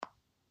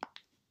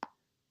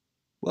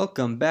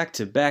Welcome back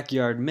to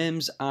Backyard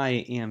Mims.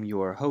 I am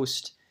your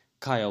host,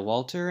 Kyle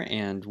Walter,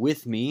 and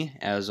with me,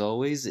 as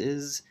always,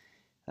 is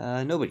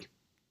nobody.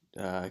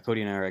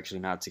 Cody and I are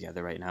actually not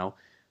together right now.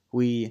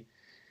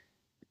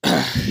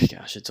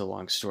 Gosh, it's a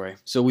long story.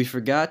 So we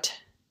forgot,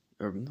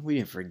 or we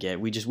didn't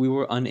forget, we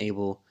were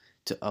unable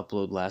to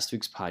upload last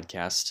week's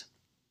podcast,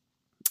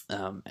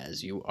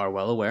 as you are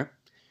well aware.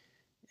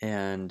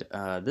 And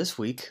this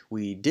week,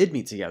 we did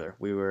meet together.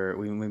 We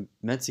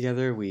met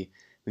together, we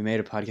made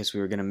a podcast.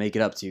 We were going to make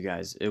it up to you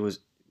guys. It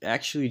was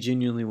actually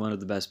genuinely one of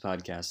the best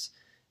podcasts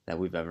that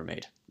we've ever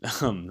made.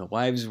 The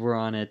wives were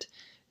on it.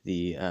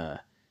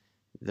 The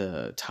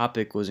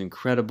topic was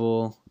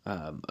incredible.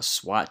 A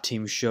SWAT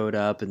team showed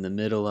up in the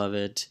middle of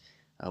it.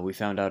 We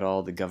found out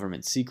all the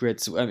government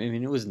secrets. I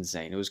mean, it was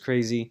insane. It was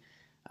crazy.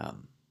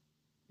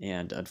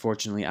 And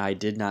unfortunately, I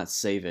did not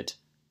save it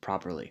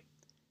properly.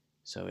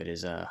 So it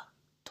is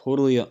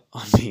totally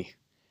on me.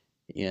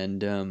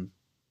 And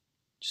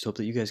just hope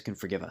that you guys can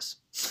forgive us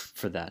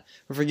for that,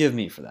 or forgive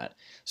me for that.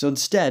 So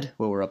instead,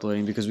 what we're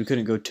uploading, because we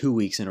couldn't go 2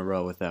 weeks in a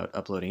row without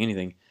uploading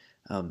anything,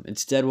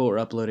 instead what we're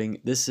uploading,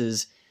 this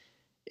is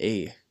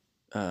a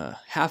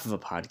half of a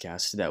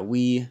podcast that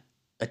we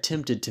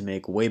attempted to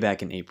make way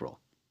back in April.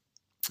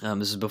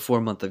 This is before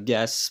Month of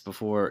Guests,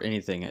 before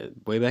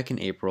anything, way back in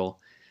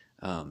April.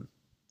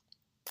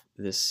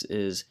 This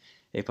is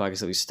a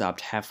podcast that we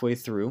stopped halfway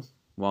through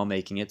while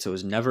making it, so it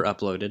was never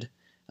uploaded.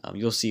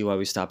 You'll see why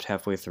we stopped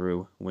halfway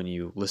through when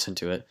you listen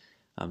to it.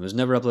 It was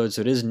never uploaded,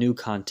 so it is new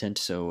content,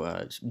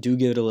 so do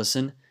give it a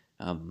listen.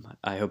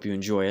 I hope you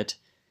enjoy it.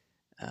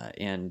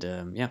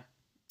 Yeah,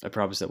 I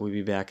promise that we'll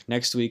be back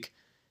next week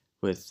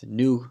with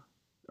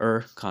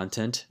newer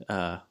content,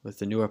 with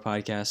the newer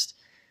podcast,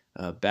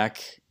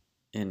 back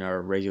in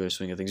our regular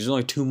swing of things. There's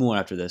only 2 more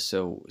after this,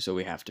 so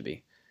we have to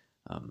be.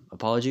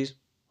 Apologies.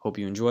 Hope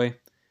you enjoy.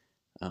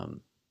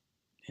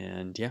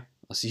 And yeah,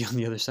 I'll see you on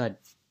the other side.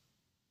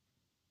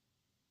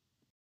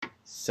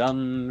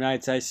 Some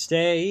nights I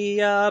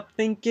stay up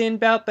thinking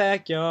about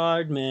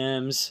backyard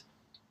mims.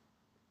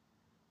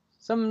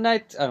 Some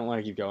nights... I don't want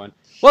to keep going.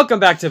 Welcome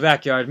back to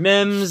Backyard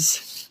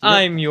Mims. Yep.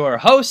 I'm your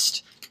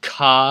host,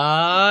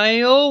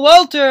 Kyle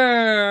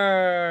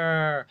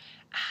Walter.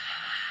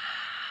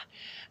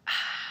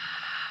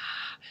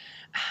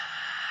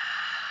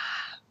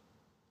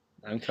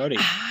 I'm Cody.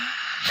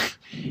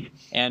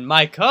 And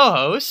my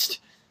co-host...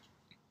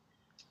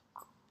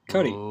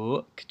 Cody.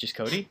 Oh, just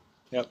Cody?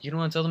 Yep. You don't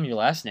want to tell them your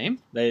last name?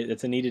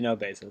 It's a need-to-know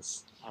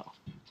basis. Oh.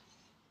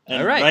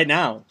 And all right. Right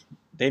now,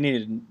 they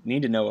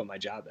need to know what my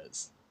job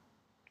is.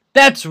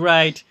 That's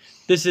right.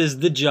 This is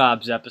the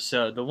Jobs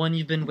episode, the one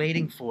you've been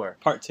waiting for.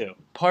 Part 2.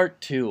 Part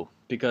 2,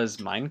 because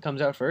mine comes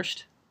out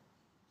first.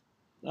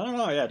 I don't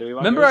know, yeah. Do we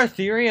want Remember yours? our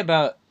theory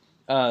about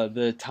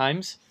the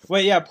times?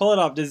 Wait, yeah, pull it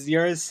up. Does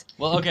yours...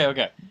 Well,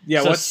 okay.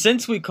 Yeah, so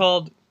since we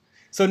called...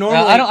 So normally...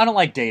 I don't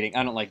like dating.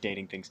 I don't like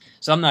dating things.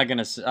 So I'm not going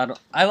to...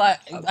 I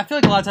feel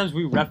like a lot of times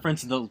we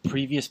reference the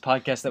previous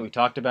podcast that we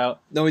talked about.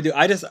 No, we do.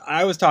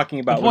 I was talking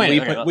about when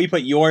we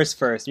put yours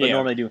first, but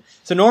normally do.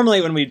 So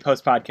normally when we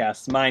post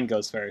podcasts, mine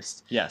goes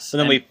first. Yes. So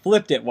then we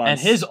flipped it once. And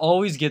his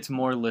always gets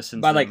more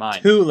listens by than mine.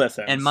 2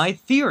 listens. And my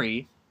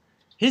theory...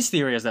 His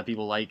theory is that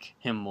people like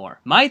him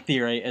more. My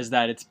theory is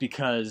that it's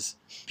because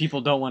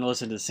people don't want to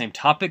listen to the same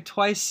topic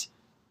twice.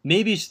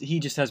 Maybe he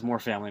just has more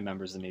family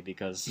members than me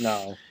because...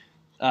 No.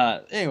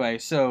 Anyway,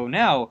 so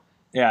now...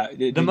 Yeah,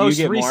 the most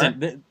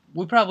recent...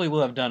 we probably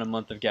will have done a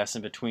month of guests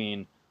in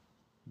between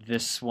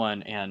this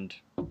one and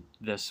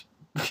this...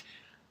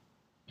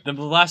 The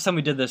last time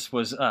we did this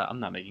was... I'm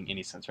not making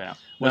any sense right now.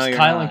 Was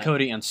Kyle and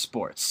Cody and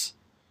sports.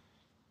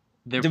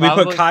 Did we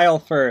put Kyle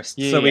first?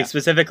 Yeah, so we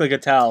specifically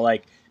could tell,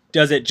 like...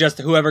 Does it just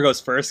whoever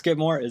goes first get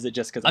more? Is it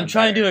just because I'm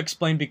trying to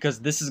explain because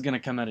this is going to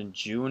come out in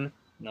June.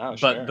 No,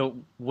 but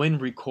when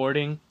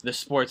recording, the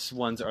sports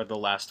ones are the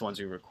last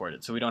ones we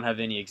recorded, so we don't have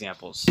any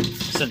examples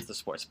since the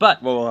sports.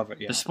 But we'll have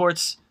it, the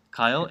sports,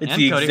 Kyle and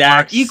the Cody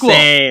exact are equal.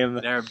 Same.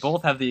 They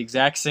both have the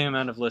exact same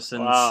amount of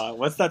listens. Wow,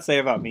 what's that say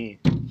about me?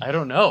 I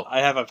don't know. I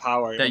have a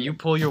power that you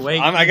pull your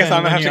weight. I guess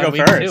I'm gonna have to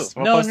go first.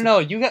 No.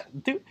 You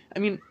got, dude. I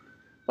mean,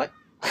 what?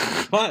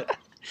 What?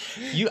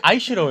 I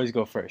should always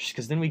go first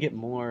because then we get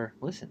more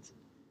listens.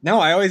 No,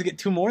 I always get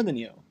 2 more than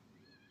you.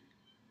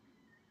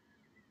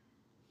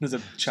 There's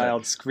a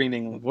child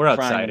screaming. We're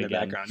outside in the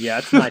again. background. Yeah,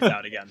 it's lights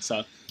out again.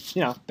 So,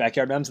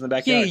 backyard memes in the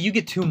backyard. Yeah, you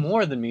get 2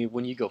 more than me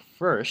when you go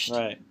first.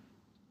 Right.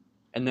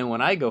 And then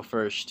when I go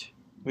first,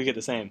 we get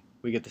the same.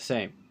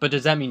 But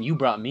does that mean you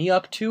brought me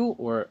up 2,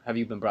 or have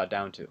you been brought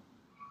down 2?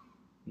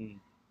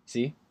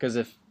 See? Because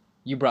if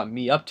you brought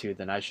me up 2,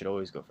 then I should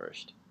always go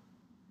first.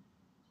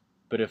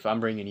 But if I'm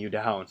bringing you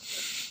down,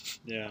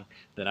 yeah,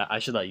 then I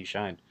should let you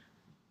shine.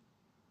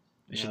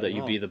 I should let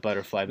you be the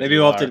butterfly. Maybe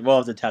we'll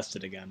have to test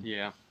it again.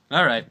 Yeah.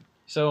 All right.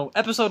 So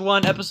episode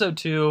 1, episode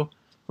 2.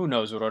 Who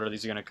knows what order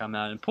these are going to come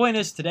out? And point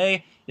is,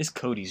 today is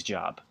Cody's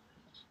job.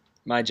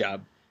 My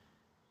job.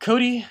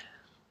 Cody,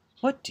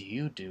 what do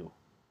you do?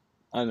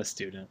 I'm a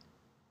student.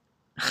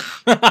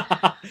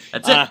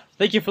 That's it.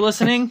 Thank you for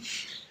listening.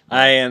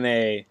 I am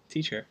a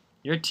teacher.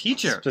 You're a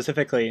teacher.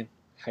 Specifically,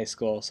 high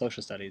school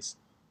social studies.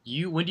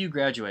 When do you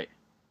graduate?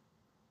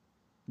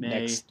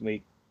 May. Next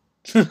week.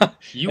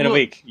 In a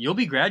week. You'll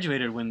be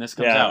graduated when this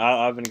comes out. Yeah,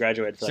 I've been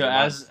graduated for so like a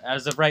month.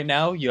 as of right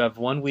now, you have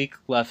 1 week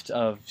left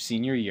of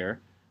senior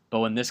year. But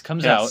when this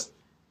comes out,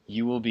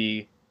 you will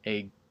be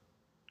a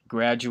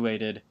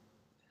graduated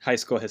high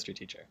school history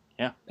teacher.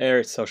 Yeah.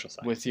 Or social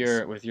science. With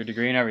your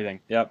degree and everything.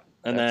 Yep.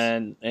 And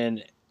then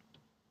in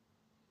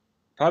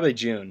probably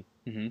June,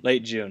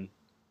 late June.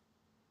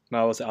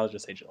 Well, I'll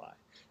just say July.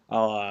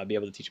 I'll be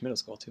able to teach middle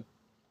school too.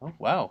 Oh,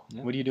 wow.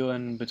 Yeah. What are you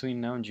doing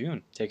between now and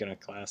June? Taking a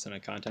class and a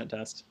content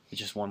test. It's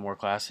just one more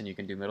class and you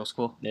can do middle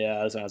school? Yeah,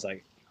 that's when I was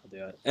like, I'll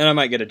do it. And I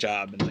might get a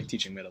job in like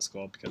teaching middle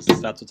school because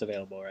that's what's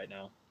available right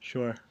now.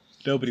 Sure.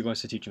 Nobody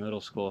wants to teach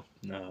middle school.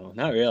 No,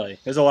 not really.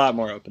 There's a lot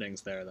more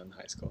openings there than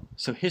high school.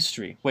 So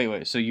history.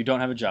 Wait. So you don't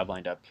have a job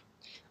lined up?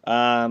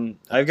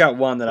 I've got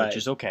one which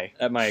is okay.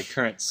 At my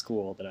current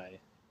school that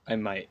I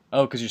might.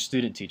 Oh, because you're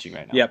student teaching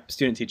right now. Yep,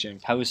 student teaching.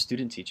 How is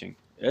student teaching?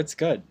 It's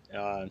good.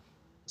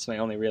 It's my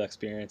only real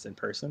experience in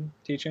person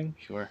teaching.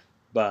 Sure.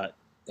 But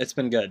it's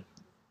been good.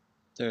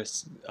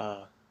 There's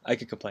I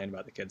could complain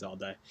about the kids all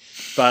day,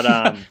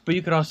 but but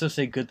you could also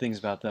say good things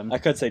about them. I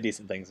could say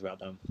decent things about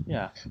them.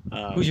 Yeah.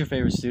 Who's your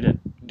favorite student?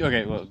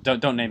 Okay, well,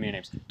 don't name your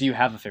names. Do you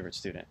have a favorite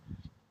student?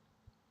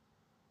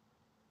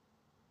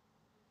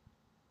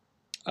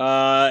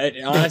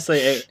 Honestly,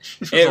 it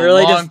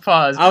really long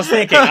pause. I was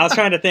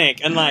trying to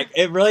think, and like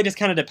it really just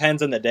kind of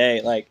depends on the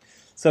day. Like,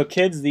 so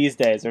kids these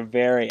days are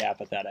very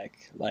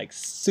apathetic, like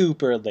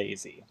super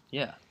lazy.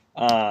 Yeah.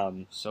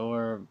 So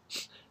are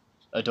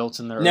adults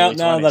in their early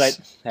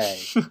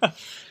 20s.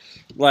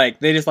 Like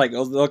they just like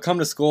they'll come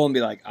to school and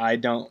be like, I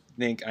don't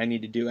think I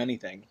need to do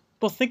anything.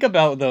 Well, think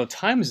about the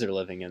times they're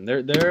living in.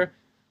 They're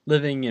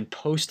living in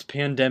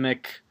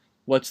post-pandemic.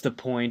 What's the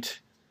point?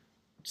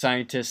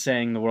 Scientists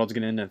saying the world's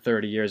going to end in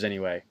 30 years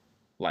anyway.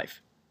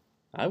 Life.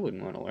 I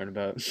wouldn't want to learn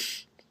about.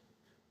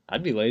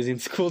 I'd be lazy in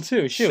school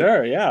too. Shoot.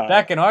 Sure, yeah.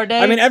 Back in our day,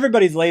 I mean,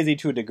 everybody's lazy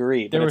to a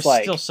degree. But there was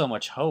like, still so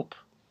much hope.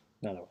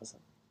 No, there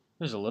wasn't.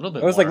 There's a little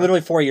bit. It was more. like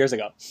literally 4 years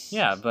ago.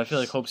 Yeah, but I feel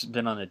like hope's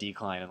been on the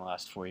decline in the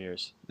last 4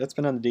 years. That's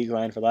been on the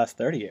decline for the last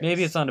 30 years.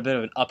 Maybe it's on a bit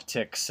of an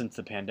uptick since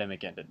the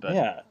pandemic ended. But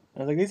yeah, I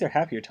was like, these are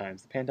happier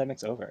times. The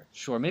pandemic's over.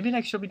 Sure, maybe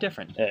next year will be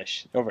different.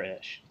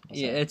 Over-ish.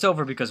 Yeah, it's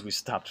over because we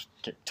stopped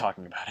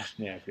talking about it.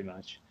 Yeah, pretty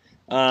much.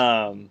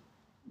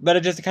 But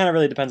it just kind of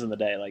really depends on the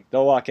day. Like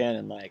they'll walk in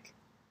and like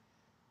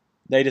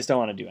they just don't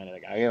want to do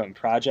anything. I give them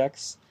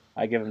projects.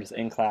 I give them just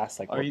in class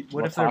like what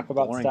if talk they're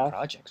about boring stuff.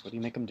 Projects? What do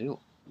you make them do?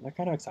 They're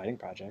kind of exciting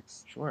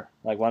projects. Sure.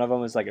 Like one of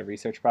them was like a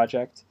research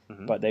project,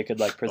 but they could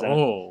like present.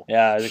 Oh.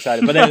 Yeah, I was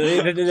excited. But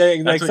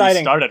the That's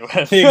exciting what you started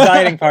with. the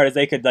exciting part is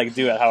they could like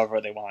do it however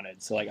they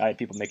wanted. So like I had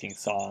people making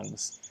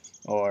songs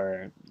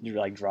or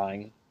like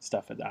drawing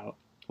stuff out.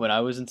 When I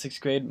was in 6th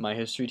grade, my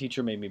history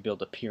teacher made me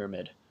build a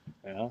pyramid.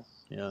 Yeah.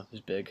 Yeah, it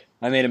was big.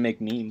 I made him make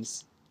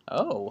memes.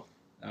 Oh.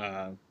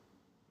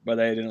 But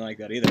they didn't like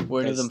that either.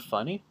 Were any of them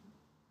funny?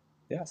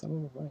 Yeah, some of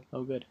them were funny.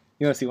 Oh, good.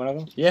 You want to see one of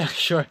them? Yeah,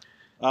 sure.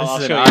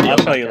 I'll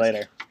show you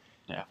later.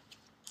 Yeah.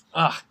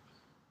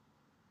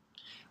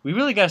 We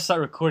really got to start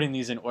recording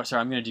these I'm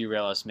going to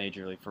derail us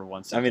majorly for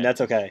 1 second. I mean,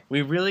 that's okay.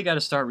 We really got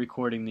to start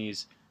recording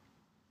these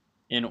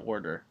in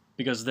order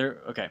because they're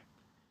okay.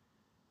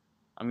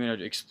 I'm going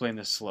to explain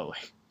this slowly.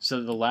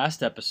 So the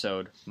last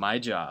episode, my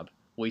job,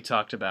 we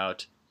talked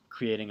about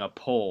creating a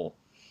poll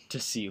to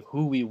see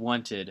who we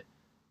wanted,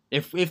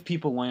 if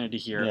people wanted to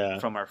hear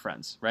from our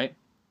friends, right?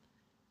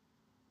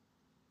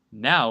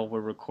 Now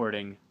we're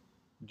recording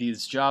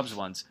these jobs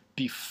ones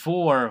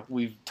before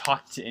we've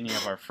talked to any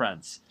of our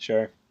friends.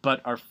 Sure.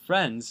 But our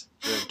friends,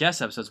 the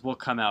guest episodes, will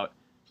come out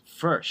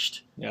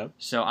first. Yep.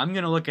 So I'm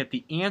going to look at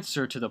the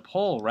answer to the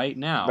poll right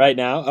now. Right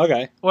now?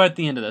 Okay. Or at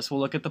the end of this, we'll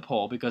look at the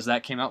poll because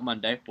that came out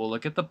Monday. We'll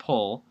look at the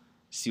poll,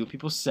 see what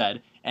people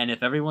said, and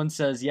if everyone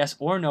says yes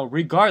or no,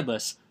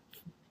 regardless,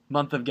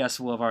 month of guests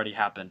will have already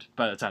happened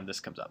by the time this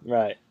comes up.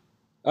 Right.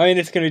 I mean,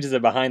 it's going to be just a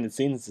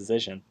behind-the-scenes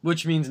decision.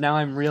 Which means now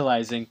I'm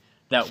realizing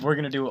that we're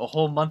going to do a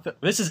whole month.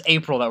 This is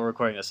April that we're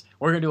recording this.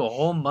 We're going to do a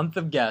whole month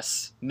of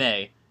guests,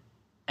 May,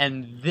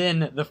 and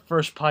then the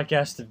first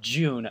podcast of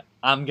June,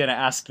 I'm going to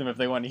ask them if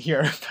they want to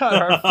hear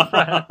about our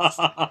friends.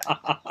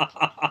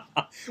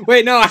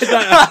 Wait, no,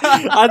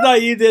 I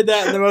thought you did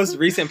that in the most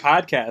recent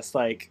podcast.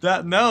 Like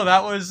that? No,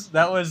 that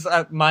was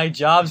at my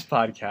job's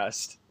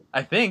podcast,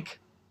 I think,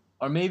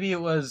 or maybe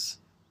it was.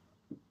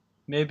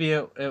 Maybe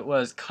it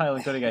was Kyle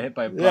and Cody got hit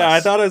by a bus. Yeah, I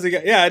thought it was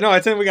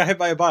I said we got hit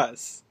by a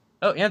bus.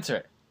 Oh, answer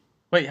it.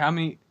 Wait, how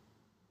many?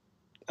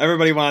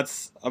 Everybody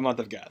wants a month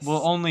of guests.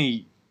 Well,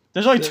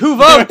 there's only 2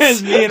 votes.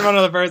 It's me and one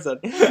other person.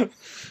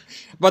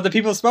 But the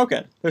people have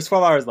spoken. There's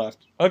 12 hours left.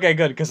 Okay,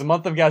 good, because a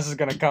month of guests is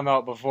going to come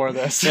out before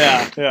this.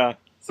 Yeah.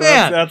 So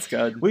that's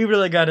good. We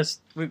really got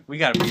to we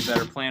got to be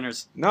better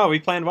planners. No, we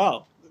planned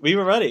well. We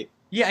were ready.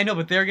 Yeah, I know,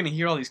 but they're going to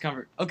hear all these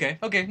Okay.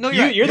 No,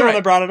 you're right. You're the one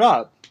that brought it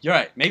up. You're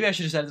right. Maybe I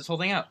should just edit this whole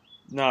thing out.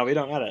 No, we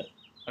don't edit.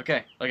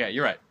 Okay,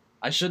 you're right.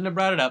 I shouldn't have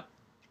brought it up.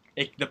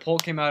 The poll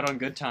came out on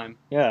good time.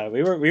 Yeah,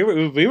 we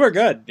were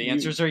good. The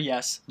answers are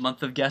yes.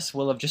 Month of guests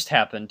will have just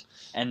happened,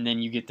 and then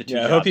you get the 2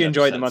 Yeah, I hope you jobs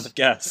enjoyed the episodes. month of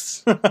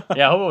guests.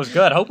 Yeah, I hope it was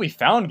good. I hope we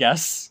found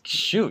guests.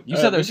 Shoot, you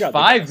said we there's got the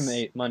 5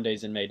 guests.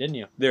 Mondays in May, didn't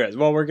you? There is.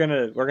 Well, we're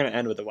gonna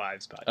end with the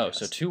wives podcast. Oh,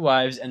 so 2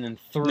 wives and then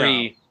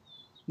 3.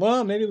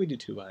 Well, maybe we do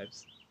 2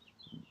 wives.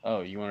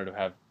 Oh, you wanted to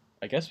have?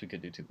 I guess we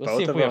could do 2. Let's Both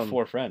see if of we have them.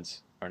 4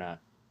 friends or not.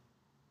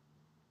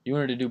 You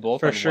wanted to do both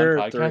For on sure,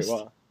 one 3. podcast?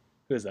 Well,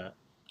 who is that?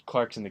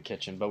 Clark's in the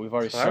kitchen, but we've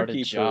already Clarky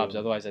started jobs. poo.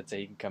 Otherwise, I'd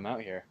say you can come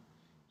out here.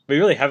 We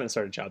really haven't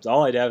started jobs.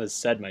 All I have is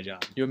said my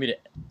job. You want me to?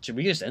 Should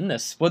we just end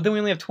this? Well, then we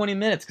only have 20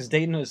 minutes because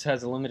Dayton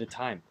has a limited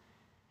time.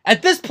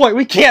 At this point,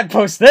 we can't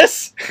post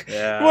this.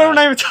 Yeah. We're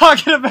not even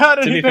talking about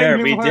To anything be fair,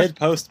 anymore. we did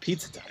post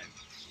pizza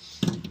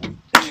time.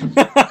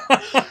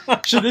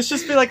 Should this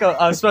just be like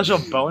a special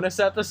bonus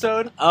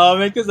episode I'll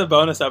make this a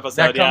bonus episode.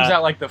 that comes yeah.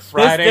 out like the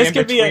Friday this in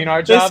could between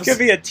our This jobs? could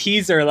be a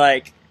teaser.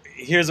 Like,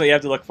 here's what you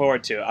have to look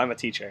forward to. I'm a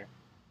teacher.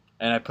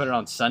 And I put it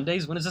on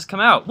Sundays. When does this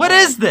come out? What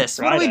is this?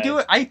 What Friday. do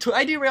we do?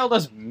 I derailed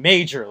us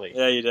majorly.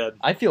 Yeah, you did.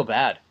 I feel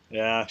bad.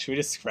 Yeah. Should we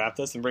just scrap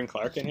this and bring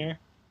Clark in here?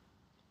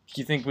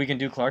 Do you think we can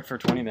do Clark for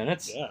 20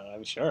 minutes? Yeah,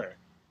 I'm sure.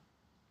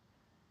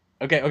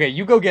 Okay,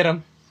 you go get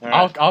him. All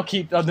right. I'll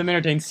keep them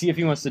entertained. See if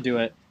he wants to do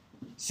it.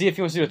 See if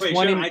he wants to do a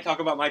 20. shouldn't I talk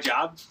about my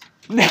job?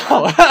 No.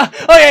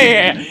 Oh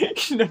yeah.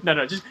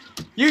 No. Just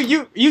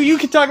you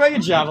can talk about your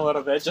job a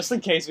little bit, just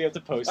in case we have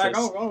to post this.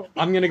 Go.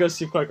 I'm gonna go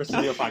see if Clark wants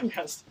to do a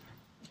podcast.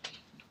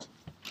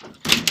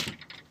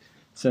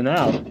 So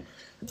now,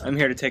 I'm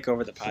here to take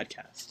over the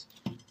podcast.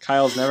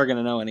 Kyle's never going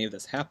to know any of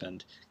this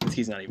happened because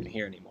he's not even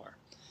here anymore.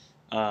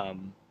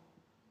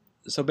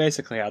 So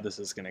basically how this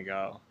is going to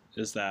go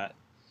is that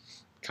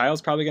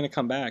Kyle's probably going to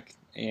come back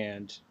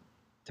and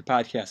the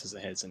podcast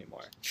isn't his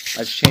anymore.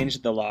 I've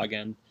changed the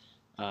login.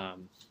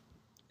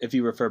 If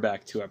you refer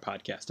back to our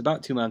podcast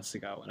about 2 months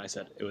ago when I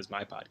said it was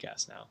my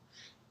podcast now,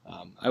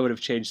 I would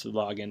have changed the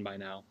login by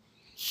now.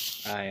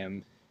 I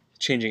am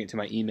changing it to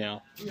my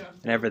email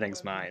and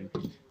everything's mine.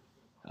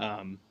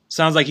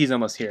 Sounds like he's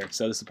almost here,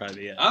 so this will probably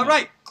be it. All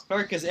right,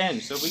 Clark is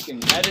in, so we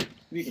can edit.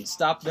 We can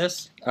stop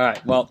this. All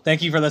right. Well,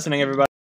 thank you for listening, everybody.